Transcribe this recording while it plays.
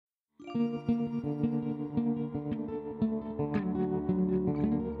Near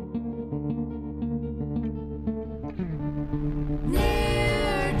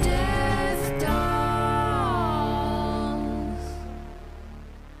Death Dolls.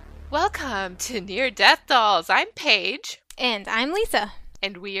 Welcome to Near Death Dolls. I'm Paige, And I'm Lisa.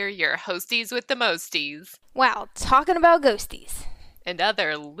 and we are your hosties with the mosties Wow, talking about ghosties. and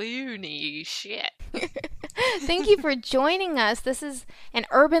other loony shit. Thank you for joining us. This is an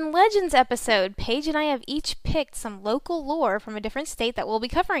Urban Legends episode. Paige and I have each picked some local lore from a different state that we'll be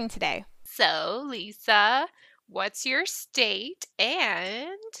covering today. So, Lisa, what's your state and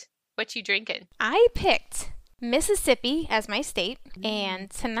what you drinking? I picked Mississippi as my state,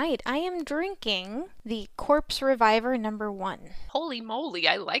 and tonight I am drinking the Corpse Reviver #1. Holy moly,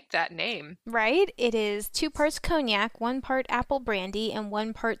 I like that name. Right? It is 2 parts cognac, 1 part apple brandy, and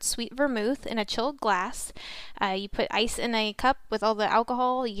 1 part sweet vermouth in a chilled glass. You put ice in a cup with all the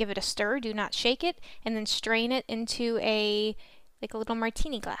alcohol, you give it a stir, do not shake it, and then strain it into a little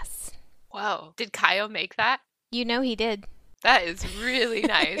martini glass. Whoa, did Kyle make that? You know he did. That is really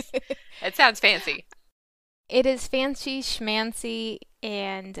nice. It sounds fancy. It is fancy schmancy,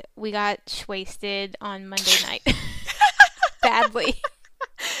 and we got shwasted on Monday night. Badly.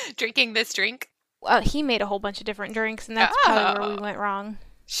 Drinking this drink? Well, he made a whole bunch of different drinks, and that's probably where we went wrong.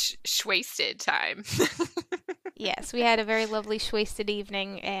 Shwasted time. Yes, we had a very lovely shwasted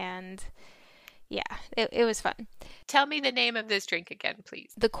evening, and yeah, it was fun. Tell me the name of this drink again,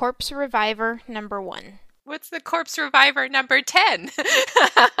 please. The Corpse Reviver #1. What's the Corpse Reviver number 10?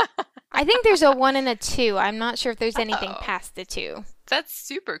 I think there's a 1 and a 2. I'm not sure if there's anything Uh-oh. past the 2. That's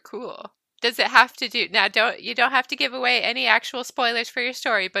super cool. Does it have to do now? You don't have to give away any actual spoilers for your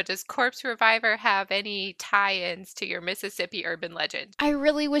story, but does Corpse Reviver have any tie-ins to your Mississippi urban legend? I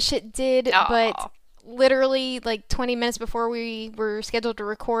really wish it did, Aw. but literally like 20 minutes before we were scheduled to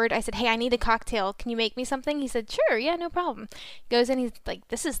record, I said, "Hey, I need a cocktail. Can you make me something?" He said, "Sure, yeah, no problem." Goes in, he's like,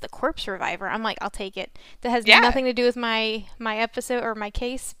 "This is the Corpse Reviver." I'm like, "I'll take it." That has Yeah. nothing to do with my episode or my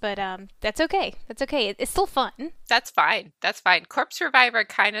case, but that's okay. That's okay. It's still fun. That's fine. That's fine. Corpse Reviver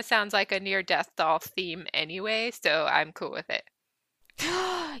kind of sounds like a near-death doll theme anyway, so I'm cool with it.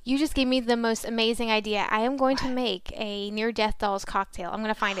 You just gave me the most amazing idea. I am going to What? make a Near Death Dolls cocktail. I'm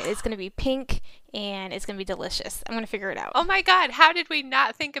going to find it. It's going to be pink and it's going to be delicious. I'm going to figure it out. Oh my God, how did we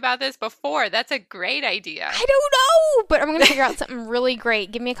not think about this before? That's a great idea. I don't know, but I'm going to figure out something really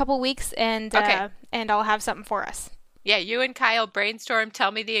great. Give me a couple weeks and Okay. and I'll have something for us. Yeah, you and Kyle brainstorm,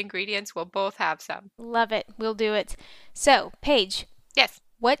 tell me the ingredients, we'll both have some. Love it. We'll do it. So, Paige, Yes,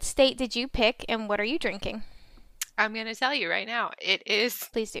 what state did you pick and what are you drinking? I'm going to tell you right now. It is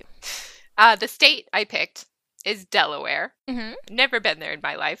Please do. the state I picked is Delaware. Mm-hmm. Never been there in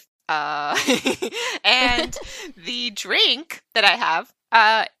my life. And the drink that I have,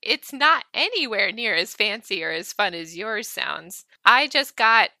 it's not anywhere near as fancy or as fun as yours sounds. I just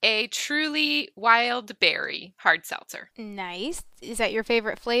got a Truly Wild Berry hard seltzer. Nice. Is that your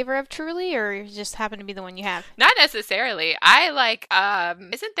favorite flavor of Truly or just happen to be the one you have? Not necessarily. I like,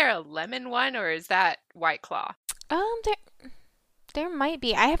 isn't there a lemon one or is that White Claw? There might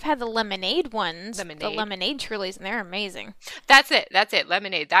be. I have had the lemonade ones. The Lemonade. lemonade Trulies, and they're amazing. That's it. That's it.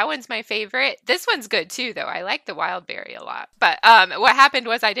 Lemonade. That one's my favorite. This one's good too, though. I like the wild berry a lot. But what happened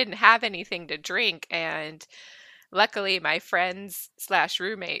was I didn't have anything to drink, and luckily my friends slash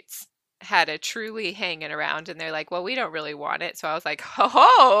roommates had a Truly hanging around, and they're like, "Well, we don't really want it." So I was like, "Ho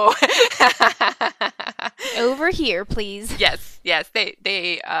ho!" Over here, please. Yes, yes.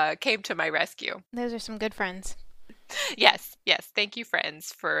 They came to my rescue. Those are some good friends. Yes, yes. Thank you,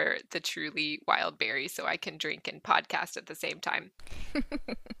 friends, for the Truly wild berry, so I can drink and podcast at the same time.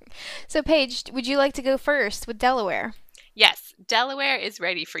 So, Paige, would you like to go first with Delaware? Yes, Delaware is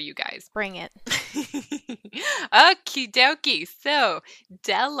ready for you guys. Bring it. Okie dokie. So,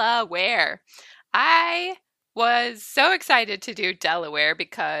 Delaware. I was so excited to do Delaware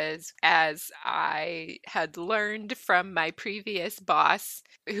because, as I had learned from my previous boss,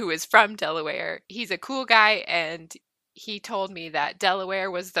 who is from Delaware, he's a cool guy, and he told me that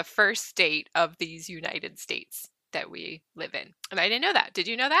Delaware was the first state of these United States that we live in. And I didn't know that. Did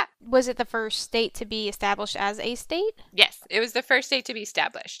you know that? Was it the first state to be established as a state? Yes, it was the first state to be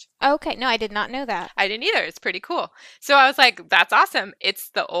established. Okay, no, I did not know that. I didn't either. It's pretty cool. So I was like, that's awesome. It's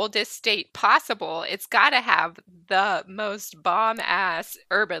the oldest state possible. It's got to have the most bomb ass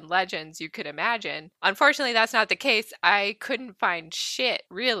urban legends you could imagine. Unfortunately, that's not the case. I couldn't find shit,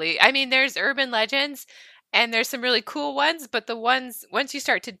 really. I mean, there's urban legends and there's some really cool ones, but the ones, once you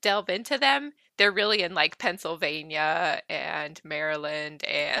start to delve into them, they're really in like Pennsylvania and Maryland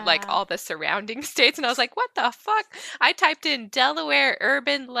and like all the surrounding states. And I was like, what the fuck? I typed in Delaware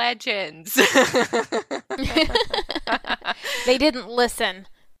urban legends. They didn't listen.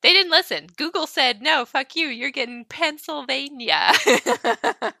 They didn't listen. Google said, no, fuck you. You're getting Pennsylvania.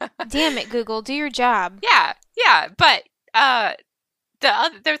 Damn it, Google. Do your job. Yeah. But the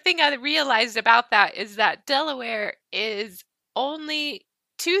other thing I realized about that is that Delaware is only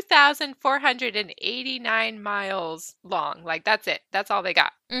 2,489 miles long. Like, that's it. That's all they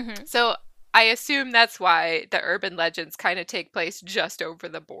got. Mm-hmm. So I assume that's why the urban legends kind of take place just over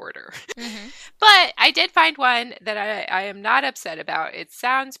the border. Mm-hmm. But I did find one that I am not upset about. It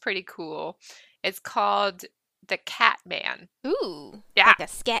sounds pretty cool. It's called the Cat Man. Ooh. Yeah. Like a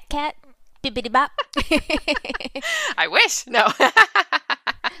scat cat? Bibbidi bop. I wish. No.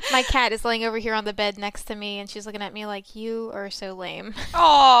 My cat is laying over here on the bed next to me, and she's looking at me like, you are so lame.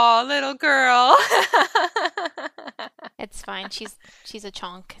 Aw, little girl. It's fine. She's a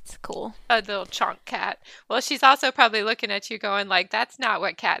chonk. It's cool. A little chonk cat. Well, she's also probably looking at you going like, that's not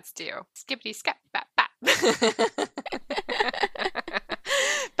what cats do. Skippity skap bap bap.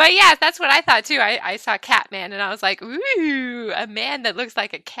 But yeah, that's what I thought too. I saw Catman and I was like, ooh, a man that looks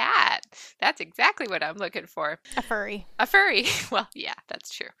like a cat. That's exactly what I'm looking for. A furry. A furry. Well, yeah,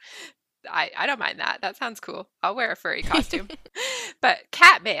 that's true. I don't mind that. That sounds cool. I'll wear a furry costume. But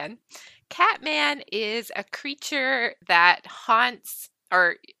Catman is a creature that haunts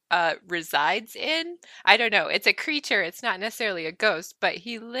or resides in. I don't know. It's a creature. It's not necessarily a ghost, but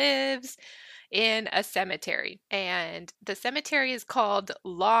he lives in a cemetery. And the cemetery is called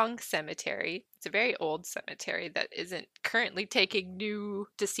Long Cemetery. It's a very old cemetery that isn't currently taking new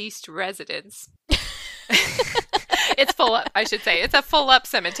deceased residents. It's full up, I should say. It's a full up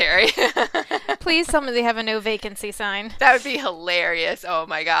cemetery. Please tell me they have a no vacancy sign. That would be hilarious. Oh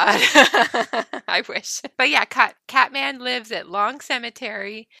my God. I wish. But yeah, Catman lives at Long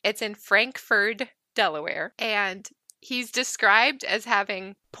Cemetery. It's in Frankford, Delaware. And he's described as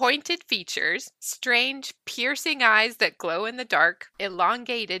having pointed features, strange piercing eyes that glow in the dark,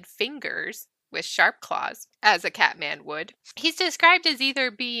 elongated fingers with sharp claws, as a Catman would. He's described as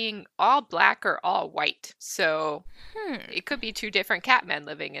either being all black or all white. So it could be two different Catmen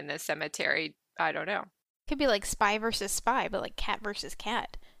living in this cemetery. I don't know. Could be like spy versus spy, but like cat versus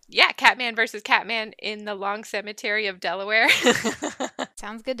cat. Yeah, Catman versus Catman in the Long Cemetery of Delaware.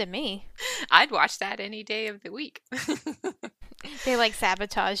 Sounds good to me. I'd watch that any day of the week. They like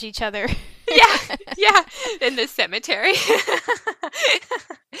sabotage each other. Yeah, in the cemetery.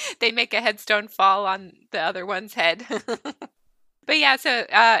 They make a headstone fall on the other one's head. But yeah, so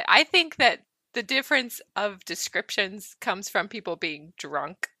I think that the difference of descriptions comes from people being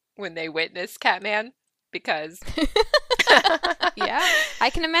drunk when they witness Catman, because... Yeah, I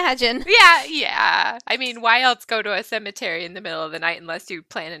can imagine. Yeah. I mean, why else go to a cemetery in the middle of the night unless you're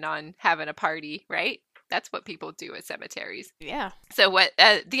planning on having a party, right? That's what people do at cemeteries. Yeah. So what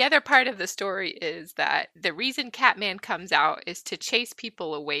the other part of the story is that the reason Catman comes out is to chase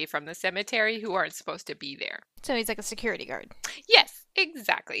people away from the cemetery who aren't supposed to be there. So he's like a security guard. Yes,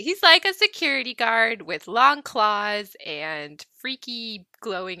 exactly. He's like a security guard with long claws and freaky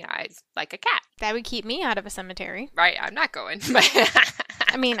glowing eyes, like a cat. That would keep me out of a cemetery. Right, I'm not going.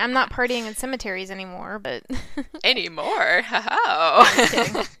 I mean, I'm not partying in cemeteries anymore, but... Anymore? Oh. I'm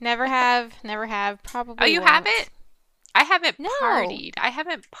kidding. Never have, probably Oh, you won't. haven't? I haven't No. partied. I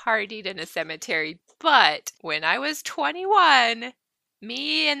haven't partied in a cemetery, but when I was 21,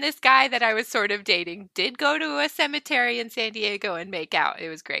 me and this guy that I was sort of dating did go to a cemetery in San Diego and make out. It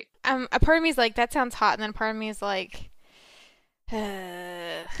was great. A part of me is like, that sounds hot, and then part of me is like...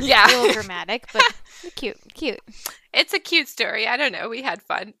 Yeah. A little dramatic, but cute. It's a cute story. I don't know. We had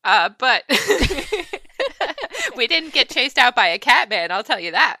fun. But we didn't get chased out by a Catman, I'll tell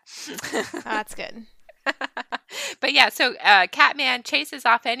you that. Oh, that's good. But yeah, so Catman chases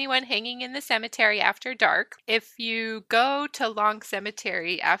off anyone hanging in the cemetery after dark. If you go to Long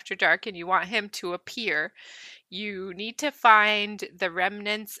Cemetery after dark and you want him to appear, you need to find the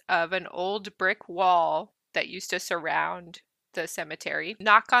remnants of an old brick wall that used to surround the cemetery.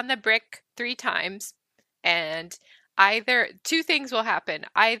 Knock on the brick 3 times, and either 2 things will happen.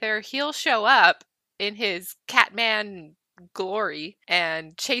 Either he'll show up in his Catman glory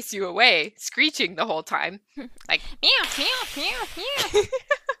and chase you away, screeching the whole time. Like, Meow, meow, meow, meow.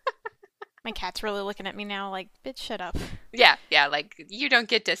 My cat's really looking at me now like, bitch, shut up. yeah, like, you don't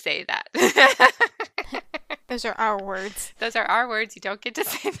get to say that. Those are our words. Those are our words. You don't get to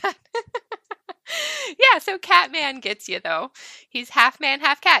say that. Yeah, so Catman gets you, though. He's half man,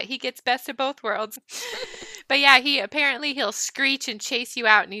 half cat. He gets best of both worlds. But yeah, he'll screech and chase you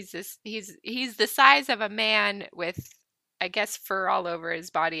out, and he's the size of a man with, I guess, fur all over his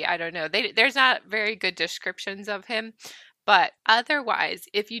body. I don't know. There's not very good descriptions of him. But otherwise,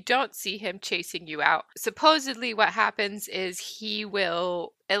 if you don't see him chasing you out, supposedly what happens is he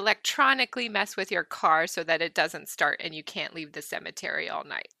will electronically mess with your car so that it doesn't start and you can't leave the cemetery all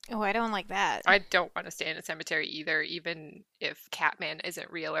night. Oh, I don't like that. I don't want to stay in a cemetery either, even if Catman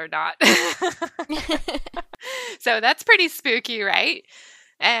isn't real or not. So that's pretty spooky, right?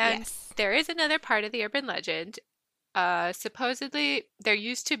 And Yes. there is another part of the urban legend. Supposedly, there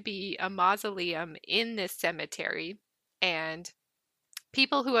used to be a mausoleum in this cemetery, and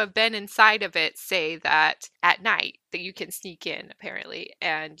people who have been inside of it say that at night that you can sneak in, apparently,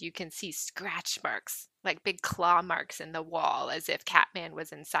 and you can see scratch marks, like big claw marks in the wall, as if Catman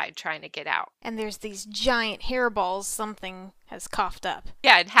was inside trying to get out. And there's these giant hairballs something has coughed up.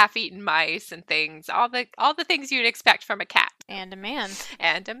 Yeah, and half-eaten mice and things, all the things you'd expect from a cat. And a man.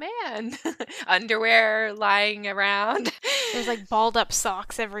 And a man. Underwear lying around. There's like balled up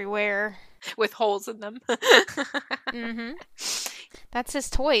socks everywhere. With holes in them. Mm-hmm. That's his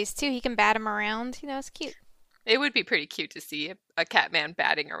toys too. He can bat them around. It's cute. It would be pretty cute to see a Catman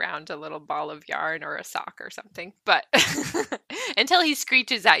batting around a little ball of yarn or a sock or something. But until he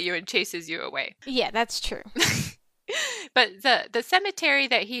screeches at you and chases you away. Yeah, that's true. But the cemetery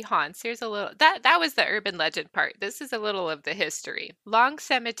that he haunts, here's a little that was the urban legend part. This is a little of the history. Long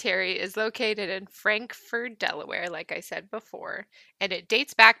Cemetery is located in Frankfort, Delaware, like I said before, and it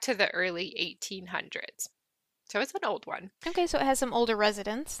dates back to the early 1800s. So it's an old one. Okay, so it has some older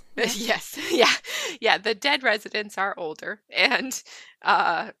residents. Yeah. Yes. Yeah. The dead residents are older, and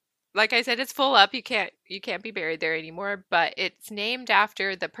like I said, it's full up. You can't be buried there anymore, but it's named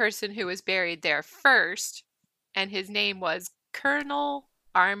after the person who was buried there first, and his name was Colonel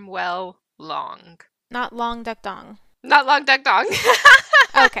Armwell Long. Not Long Duck Dong. Not Long Duck Dong.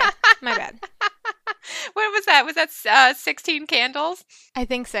 Okay, my bad. What was that? Was that 16 Candles? I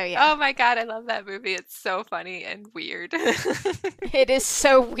think so, yeah. Oh my God, I love that movie. It's so funny and weird. It is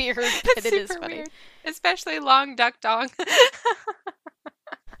so weird, but it is Super funny. weird. Especially Long Duck Dong.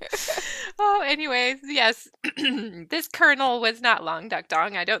 Oh, anyways, yes. This colonel was not Long Duck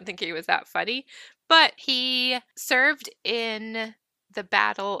Dong. I don't think he was that funny. But he served in the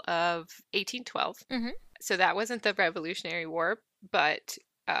Battle of 1812. Mhm. So that wasn't the Revolutionary War, but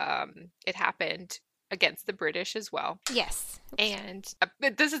it happened against the British as well. Yes. And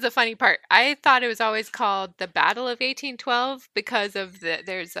but this is the funny part. I thought it was always called the Battle of 1812 because of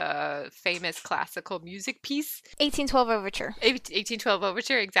there's a famous classical music piece. 1812 Overture. 1812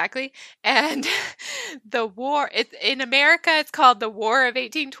 Overture, exactly. And the war, in America, it's called the War of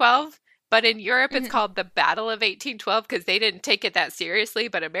 1812. But in Europe, it's called the Battle of 1812 because they didn't take it that seriously.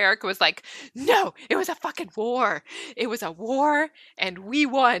 But America was like, no, it was a fucking war. It was a war and we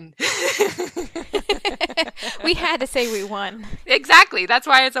won. We had to say we won. Exactly. That's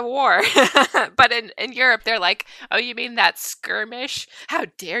why it's a war. But in Europe, they're like, oh, you mean that skirmish? How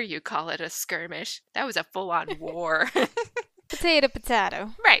dare you call it a skirmish? That was a full-on war. Potato,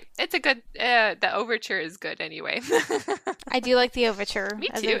 potato. Right. It's a good, the overture is good anyway. I do like the Overture. Me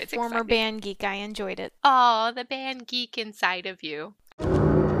As too, a it's former exciting. band geek, I enjoyed it. Oh, the band geek inside of you.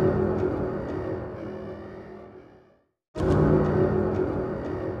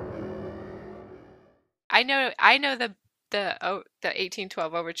 I know the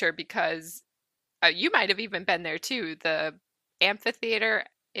 1812 overture because you might have even been there too. The amphitheater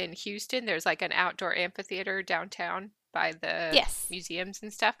in Houston, there's like an outdoor amphitheater downtown by the Yes. museums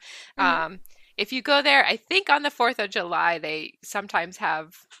and stuff. Mhm. If you go there, I think on the 4th of July, they sometimes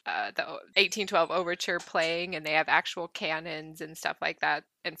have the 1812 overture playing, and they have actual cannons and stuff like that,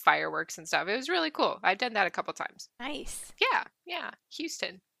 and fireworks and stuff. It was really cool. I've done that a couple times. Nice. Yeah.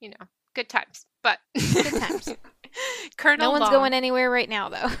 Houston, good times. But Good times. Colonel No one's Long. going anywhere right now,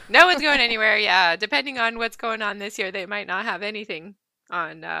 though. No one's going anywhere. Yeah, depending on what's going on this year, they might not have anything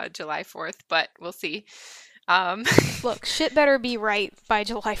on July 4th, but we'll see. Look, shit better be right by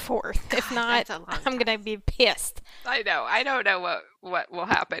July 4th. If God, not, that's a long I'm going to be pissed. I know. I don't know what will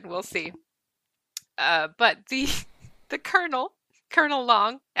happen. We'll see. But the Colonel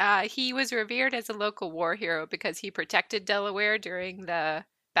Long, he was revered as a local war hero because he protected Delaware during the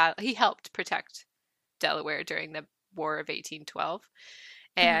battle. He helped protect Delaware during the War of 1812.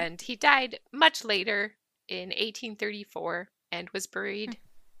 And he died much later in 1834 and was buried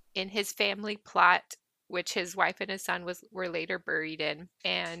in his family plot, which his wife and his son were later buried in.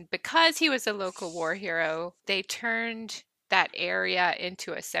 And because he was a local war hero, they turned that area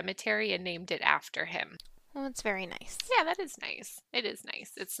into a cemetery and named it after him. Well, it's very nice. Yeah, that is nice. It is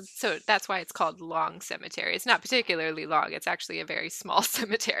nice. It's so that's why it's called Long Cemetery. It's not particularly long. It's actually a very small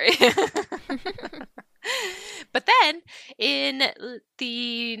cemetery. But then in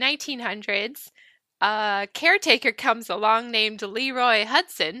the 1900s, a caretaker comes along named Leroy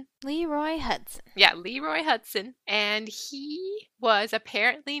Hudson. Leroy Hudson. Yeah, Leroy Hudson. And he was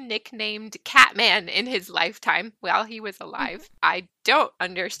apparently nicknamed Catman in his lifetime while he was alive. I don't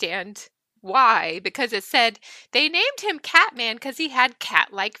understand why, because it said they named him Catman because he had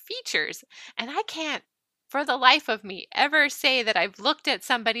cat-like features. And I can't, for the life of me, ever say that I've looked at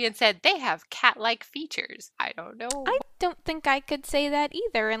somebody and said they have cat-like features. I don't know. I don't think I could say that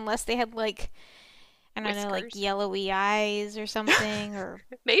either unless they had like, I don't know, like Whiskers. yellowy eyes or something, or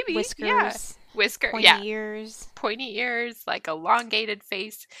Maybe, yeah. whiskers, Whisker, pointy yeah. ears. Pointy ears, like elongated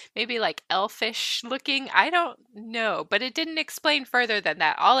face, maybe like elfish looking. I don't know, but it didn't explain further than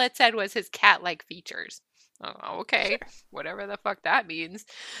that. All it said was his cat-like features. Oh, okay, Sure. whatever the fuck that means.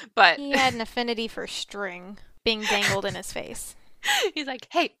 But He had an affinity for string being dangled in his face. he's like,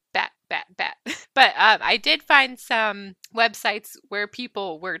 hey, bat, bat, bat. But I did find some websites where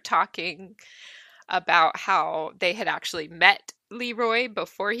people were talking about how they had actually met Leroy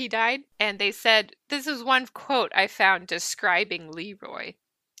before he died. And they said, this is one quote I found describing Leroy.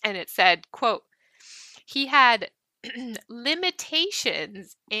 And it said, quote, he had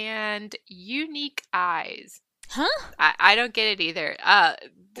limitations and unique eyes. Huh? I don't get it either.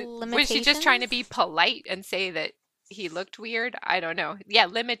 Was she just trying to be Limitations? polite and say that he looked weird? I don't know. Yeah,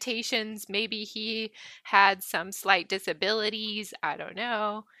 limitations. Maybe he had some slight disabilities. I don't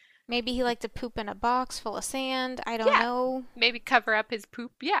know. Maybe he liked to poop in a box full of sand. I don't Yeah, know. maybe cover up his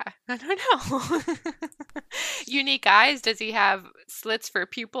poop. Yeah, I don't know. Unique eyes. Does he have slits for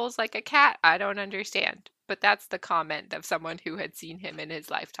pupils like a cat? I don't understand. But that's the comment of someone who had seen him in his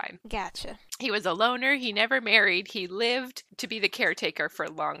lifetime. Gotcha. He was a loner. He never married. He lived to be the caretaker for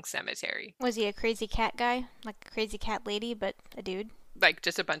Long Cemetery. Was he a crazy cat guy? Like a crazy cat lady, but a dude? Like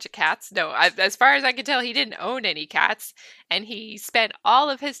just a bunch of cats. No, as far as I can tell, he didn't own any cats. And he spent all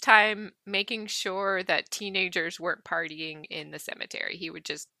of his time making sure that teenagers weren't partying in the cemetery. He would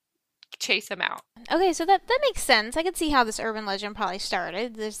just chase them out. Okay, so that makes sense. I could see how this urban legend probably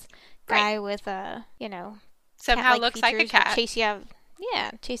started. This Right. guy with Somehow cat-like looks like a features would cat. chase you out.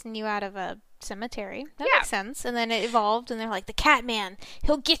 Yeah, chasing you out of a cemetery. That Yeah, makes sense. And then it evolved, and they're like the cat man.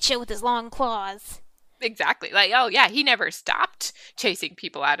 He'll get you with his long claws. exactly. Like, oh, yeah, he never stopped chasing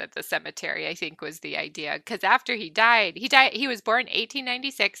people out of the cemetery, I think was the idea. Because after he was born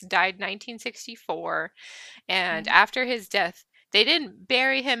 1896, died 1964. And Hmm. after his death, they didn't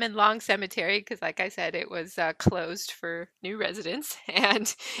bury him in Long Cemetery because, like I said, it was closed for new residents.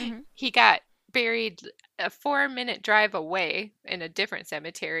 And Hmm. he got buried a 4-minute drive away in a different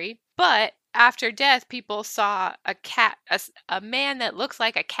cemetery. But after death, people saw a cat, a man that looks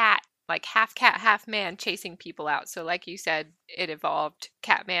like a cat, like half cat, half man, chasing people out. So, like you said, it evolved.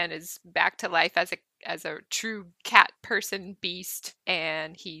 Catman is back to life as a true cat person beast,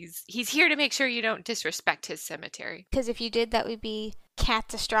 and he's here to make sure you don't disrespect his cemetery. Because if you did, that would be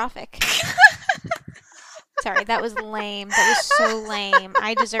catastrophic. Sorry, that was lame. That was so lame.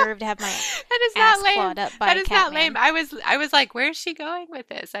 I deserve to have my That is ass not lame. clawed up by That a is cat not lame. man. I was like, where's she going with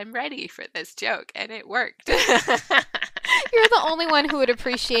this? I'm ready for this joke, and it worked. You're the only one who would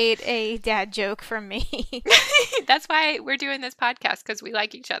appreciate a dad joke from me. That's why we're doing this podcast because we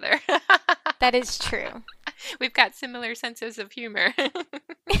like each other. That is true. We've got similar senses of humor.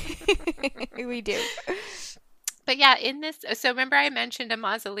 We do. But yeah, so remember I mentioned a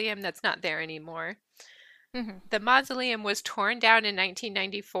mausoleum that's not there anymore. Hmm. The mausoleum was torn down in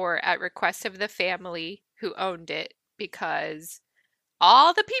 1994 at request of the family who owned it because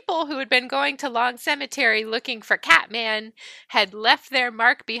all the people who had been going to Long Cemetery looking for Catman had left their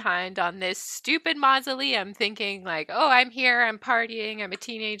mark behind on this stupid mausoleum, thinking like, oh, I'm here, I'm partying, I'm a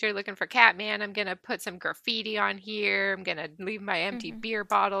teenager looking for Catman, I'm gonna put some graffiti on here, I'm gonna leave my empty Hmm. beer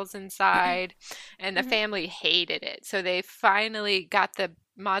bottles inside. And the Hmm. family hated it. So they finally got the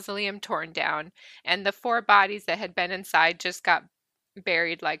mausoleum torn down, and the 4 bodies that had been inside just got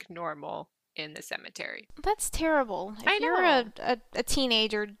buried like normal in the cemetery. That's terrible. I If you're know. a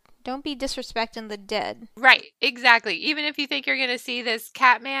teenager, don't be disrespecting the dead. Right, exactly. Even if you think you're going to see this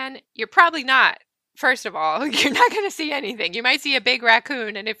cat man, you're probably not. First of all, you're not going to see anything. You might see a big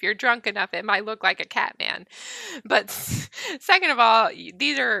raccoon, and if you're drunk enough, it might look like a cat man. But second of all,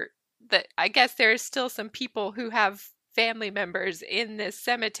 these are I guess there's still some people who have family members in this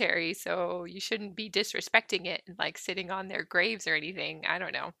cemetery, so you shouldn't be disrespecting it and like sitting on their graves or anything. I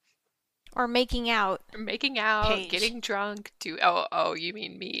don't know. Or making out. Making out, Paige. getting drunk, oh, you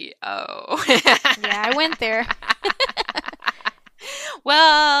mean me. Oh. Yeah, I went there.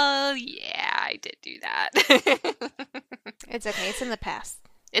 Well, yeah, I did do that. It's okay. It's in the past.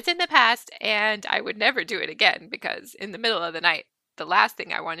 It's in the past, and I would never do it again because in the middle of the night, the last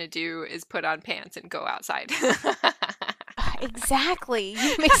thing I want to do is put on pants and go outside. Exactly.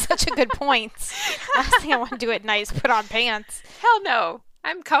 You make such a good point. Last thing I want to do at night is put on pants. Hell no.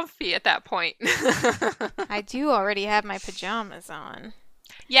 I'm comfy at that point. I do already have my pajamas on.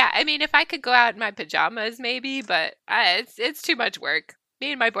 Yeah, I mean, if I could go out in my pajamas, maybe, but it's too much work.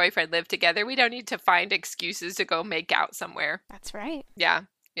 Me and my boyfriend live together. We don't need to find excuses to go make out somewhere. That's right. Yeah,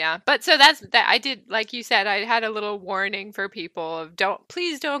 yeah. But so that's that. I did, like you said, I had a little warning for people of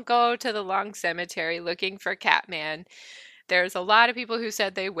please don't go to the Long Cemetery looking for Catman. There's a lot of people who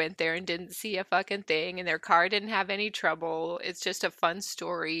said they went there and didn't see a fucking thing, and their car didn't have any trouble. It's just a fun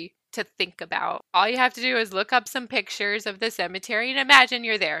story to think about. All you have to do is look up some pictures of the cemetery and imagine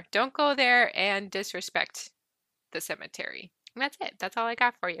you're there. Don't go there and disrespect the cemetery. And that's it. That's all I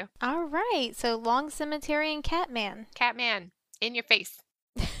got for you. All right. So Long Cemetery and Catman. Catman, in your face.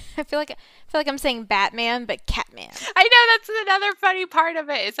 I feel like I'm saying Batman, but Catman. I know, that's another funny part of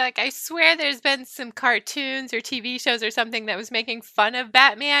it. It's like, I swear there's been some cartoons or TV shows or something that was making fun of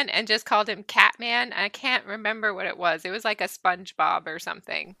Batman and just called him Catman. I can't remember what it was. It was like a SpongeBob or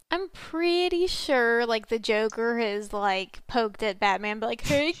something. I'm pretty sure like the Joker has like poked at Batman, but like,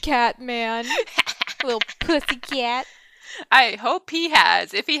 hey, Catman, little pussycat. I hope he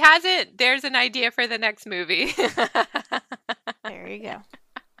has. If he hasn't, there's an idea for the next movie. There you go.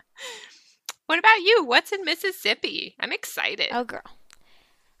 What about you? What's in Mississippi? I'm excited. Oh, girl.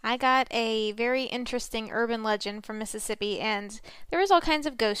 I got a very interesting urban legend from Mississippi, and there was all kinds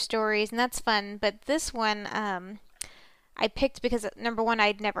of ghost stories, and that's fun. But this one, I picked because number one,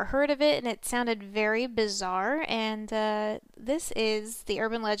 I'd never heard of it, and it sounded very bizarre. And this is the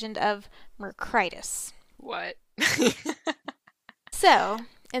urban legend of Mercritus. What? So,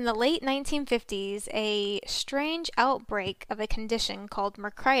 in the late 1950s, a strange outbreak of a condition called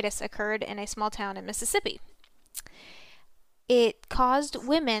Mercritus occurred in a small town in Mississippi. It caused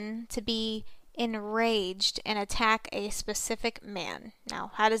women to be enraged and attack a specific man.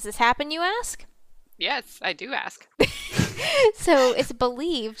 Now, how does this happen, you ask? Yes, I do ask. So, it's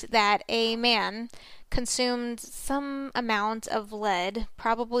believed that a man consumed some amount of lead,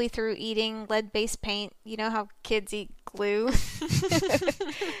 probably through eating lead-based paint. You know how kids eat glue?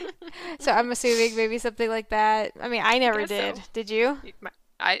 So I'm assuming maybe something like that. I mean, I never did. So. Did you?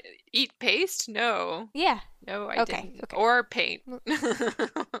 I eat paste? No. Yeah. No, I Okay, didn't. okay. Or paint.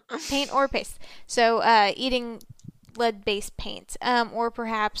 Paint or paste. So eating lead-based paint. Or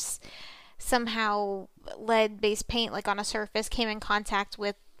perhaps somehow lead-based paint, like on a surface, came in contact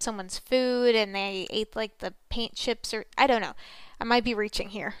with someone's food and they ate like the paint chips, or I don't know. I might be reaching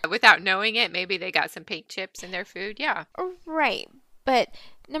here. Without knowing it, maybe they got some paint chips in their food. Yeah. Right. But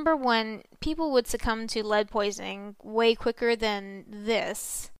number one, people would succumb to lead poisoning way quicker than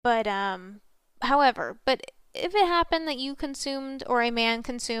this. But however, if it happened that you consumed or a man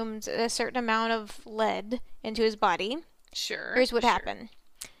consumed a certain amount of lead into his body, Sure. here's what happened.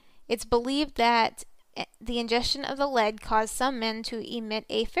 It's believed that the ingestion of the lead caused some men to emit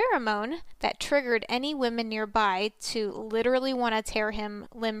a pheromone that triggered any women nearby to literally want to tear him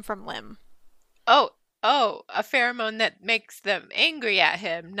limb from limb. Oh, a pheromone that makes them angry at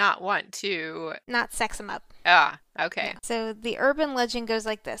him, not want to. Not sex him up. Ah, okay. Yeah. So the urban legend goes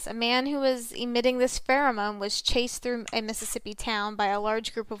like this. A man who was emitting this pheromone was chased through a Mississippi town by a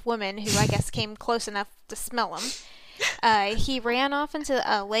large group of women who I guess came close enough to smell him. He ran off into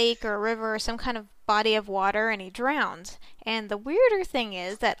a lake or a river or some kind of body of water and he drowned. And the weirder thing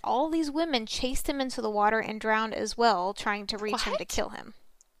is that all these women chased him into the water and drowned as well, trying to reach him to kill him.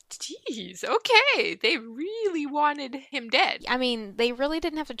 Jeez, okay. They really wanted him dead. I mean, they really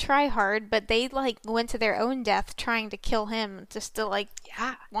didn't have to try hard, but they like went to their own death trying to kill him just to like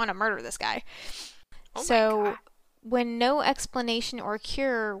want to murder this guy. Oh So my God. when no explanation or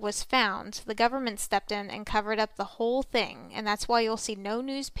cure was found, the government stepped in and covered up the whole thing, and that's why you'll see no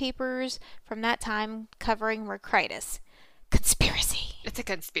newspapers from that time covering Mercritus. Conspiracy. It's a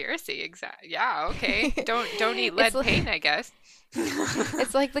conspiracy, exactly. Yeah, okay. Don't eat lead like- paint, I guess.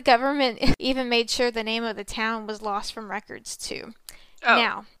 It's like the government even made sure the name of the town was lost from records too. Oh.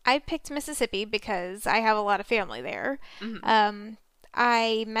 Now, I picked Mississippi because I have a lot of family there. Mhm.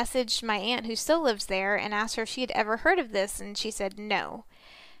 I messaged my aunt who still lives there and asked her if she had ever heard of this, and she said no.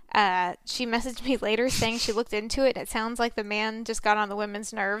 She messaged me later saying she looked into it and it sounds like the man just got on the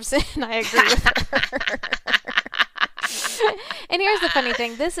women's nerves, and I agree with her. And here's the funny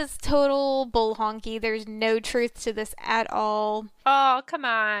thing. This is total bull honky. There's no truth to this at all. Oh, come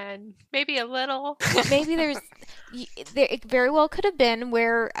on. Maybe a little. Maybe there it very well could have been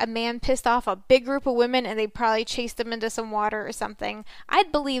where a man pissed off a big group of women and they probably chased them into some water or something.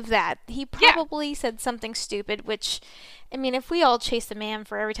 I'd believe that. He Yeah, probably said something stupid, which, I mean, if we all chased a man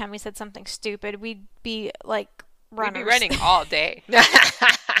for every time he said something stupid, we'd be like we'd be runners. running all day.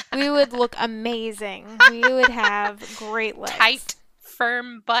 We would look amazing. We would have great legs. Tight,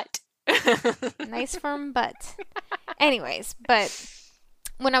 firm butt. Nice firm butt. Anyways, but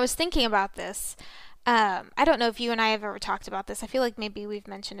when I was thinking about this, I don't know if you and I have ever talked about this. I feel like maybe we've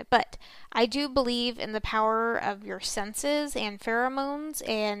mentioned it, but I do believe in the power of your senses and pheromones.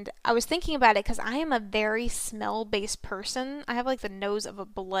 And I was thinking about it because I am a very smell based person. I have like the nose of a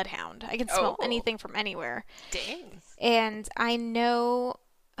bloodhound. I can smell Oh, anything from anywhere. dang. And I know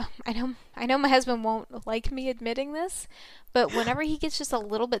my husband won't like me admitting this, but whenever he gets just a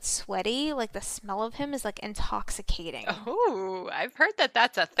little bit sweaty, like the smell of him is like intoxicating. Oh, I've heard that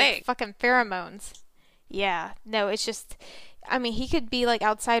that's a Like thing. fucking pheromones. Yeah, no, it's just, I mean, he could be like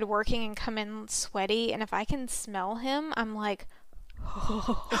outside working and come in sweaty, and if I can smell him, I'm like,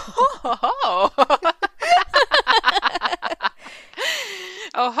 Oh,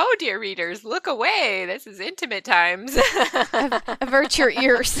 oh ho, dear readers, look away. This is intimate times. avert your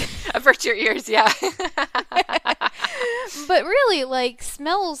ears. Avert your ears, yeah. But really, like,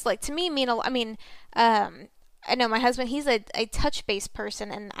 smells, like, to me mean I mean, I know my husband, he's a touch-based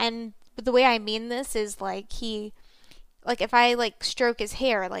person, and the way I mean this is, like, if I, like, stroke his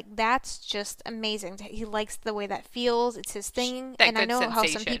hair, like, that's just amazing. He likes the way that feels. It's his thing. That And I good know how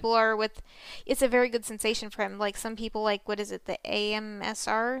some sensation. people are with, it's a very good sensation for him. Like, some people, like, what is it, the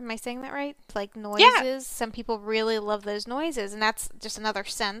AMSR? Am I saying that right? Like, Yeah, noises. Some people really love those noises, and that's just another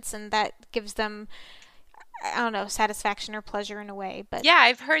sense, and that gives them, I don't know, satisfaction or pleasure in a way. But, yeah,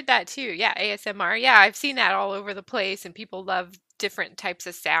 I've heard that too. Yeah, ASMR. Yeah, I've seen that all over the place, and people love different types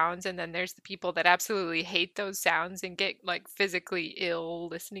of sounds. And then there's the people that absolutely hate those sounds and get like physically ill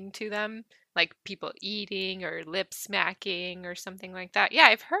listening to them, like people eating or lip smacking or something like that. Yeah,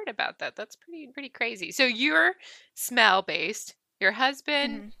 I've heard about that. That's pretty crazy. So you're smell based. Your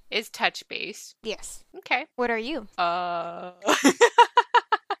husband hmm is touch based. yes. Okay. What are you? Uh,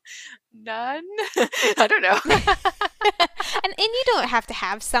 none. I don't know. And you don't have to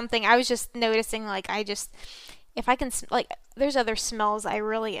have something. I was just noticing, like, if I can, like, there's other smells I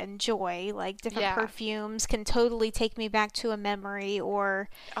really enjoy, like different Yeah. perfumes can totally take me back to a memory or,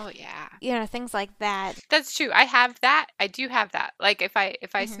 Oh yeah. things like that. That's true. I have that. I do have that. Like if I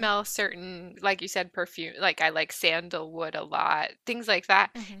hmm smell certain, like you said, perfume, like I like sandalwood a lot, things like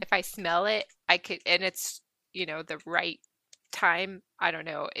that. hmm If I smell it, I could, and it's, the right time, I don't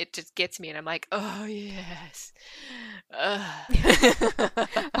know, it just gets me and I'm like, oh yes. Ugh.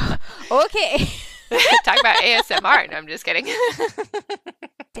 Okay. Talk about ASMR. No, I'm just kidding.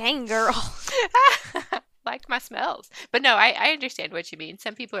 Dang, girl. Like my smells. But no, I understand what you mean.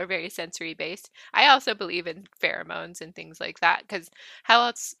 Some people are very sensory based. I also believe in pheromones and things like that because how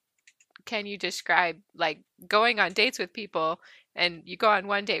else can you describe like going on dates with people and you go on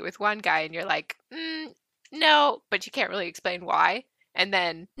one date with one guy and you're like, no, but you can't really explain why. And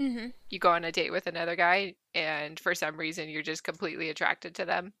then hmm you go on a date with another guy and for some reason you're just completely attracted to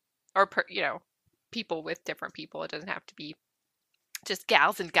them or people with different people. It doesn't have to be just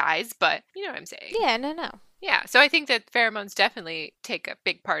gals and guys, but you know what I'm saying. Yeah, no. Yeah, so I think that pheromones definitely take a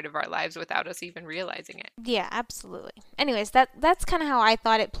big part of our lives without us even realizing it. Yeah, absolutely. Anyways, that's kind of how I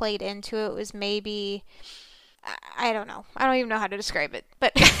thought it played into it. Was maybe, I don't know. I don't even know how to describe it,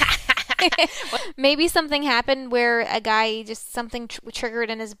 but Well, maybe something happened where a guy just something triggered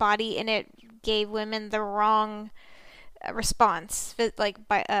in his body and it gave women the wrong response, like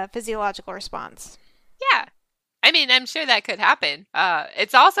by physiological response. yeah. I mean, I'm sure that could happen.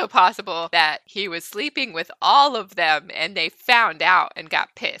 It's also possible that he was sleeping with all of them and they found out and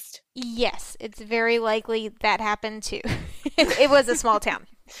got pissed. Yes, it's very likely that happened too. It was a small town.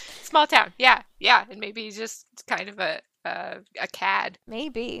 Small town, yeah, yeah, and maybe he's just kind of a cad.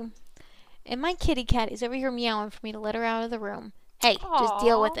 Maybe. And my kitty cat is over here meowing for me to let her out of the room. Hey, just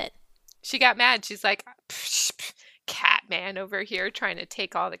deal Aw. with it. She got mad. She's like, "Psh, psh, cat man over here trying to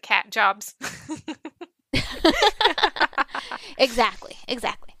take all the cat jobs. Exactly.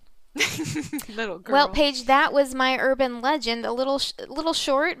 Little Well, girl. Paige, that was my urban legend. A little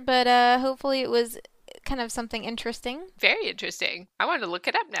short, but hopefully it was kind of something interesting. Very interesting. I want to look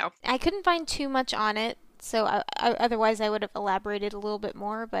it up now. I couldn't find too much on it, so otherwise I would have elaborated a little bit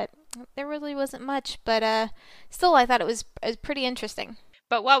more, but there really wasn't much. But still, I thought it was pretty interesting.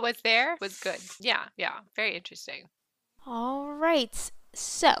 But what was there was good. Yeah, yeah. Very interesting. All right.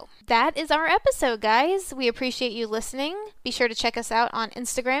 So that is our episode, guys. We appreciate you listening. Be sure to check us out on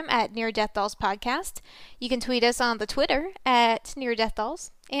Instagram at Near Death Dolls Podcast. You can tweet us on the Twitter at Near Death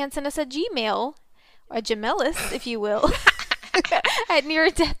Dolls and send us a Gmail, a Gemelis, if you will, at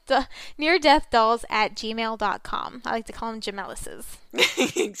neardeathdolls at gmail.com. I like to call them Gemelises.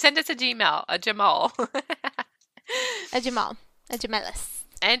 Send us a Gmail, a Jamal. A Jamal, a Gemelis.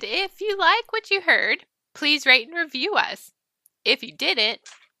 And if you like what you heard, please rate and review us. If you didn't,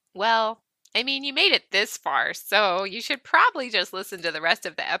 well, I mean, you made it this far, so you should probably just listen to the rest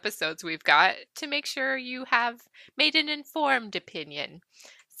of the episodes we've got to make sure you have made an informed opinion.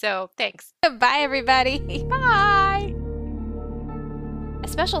 So, thanks. Bye, everybody. Bye! A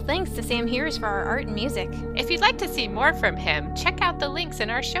special thanks to Sam Hears for our art and music. If you'd like to see more from him, check out the links in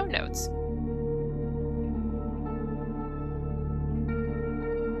our show notes.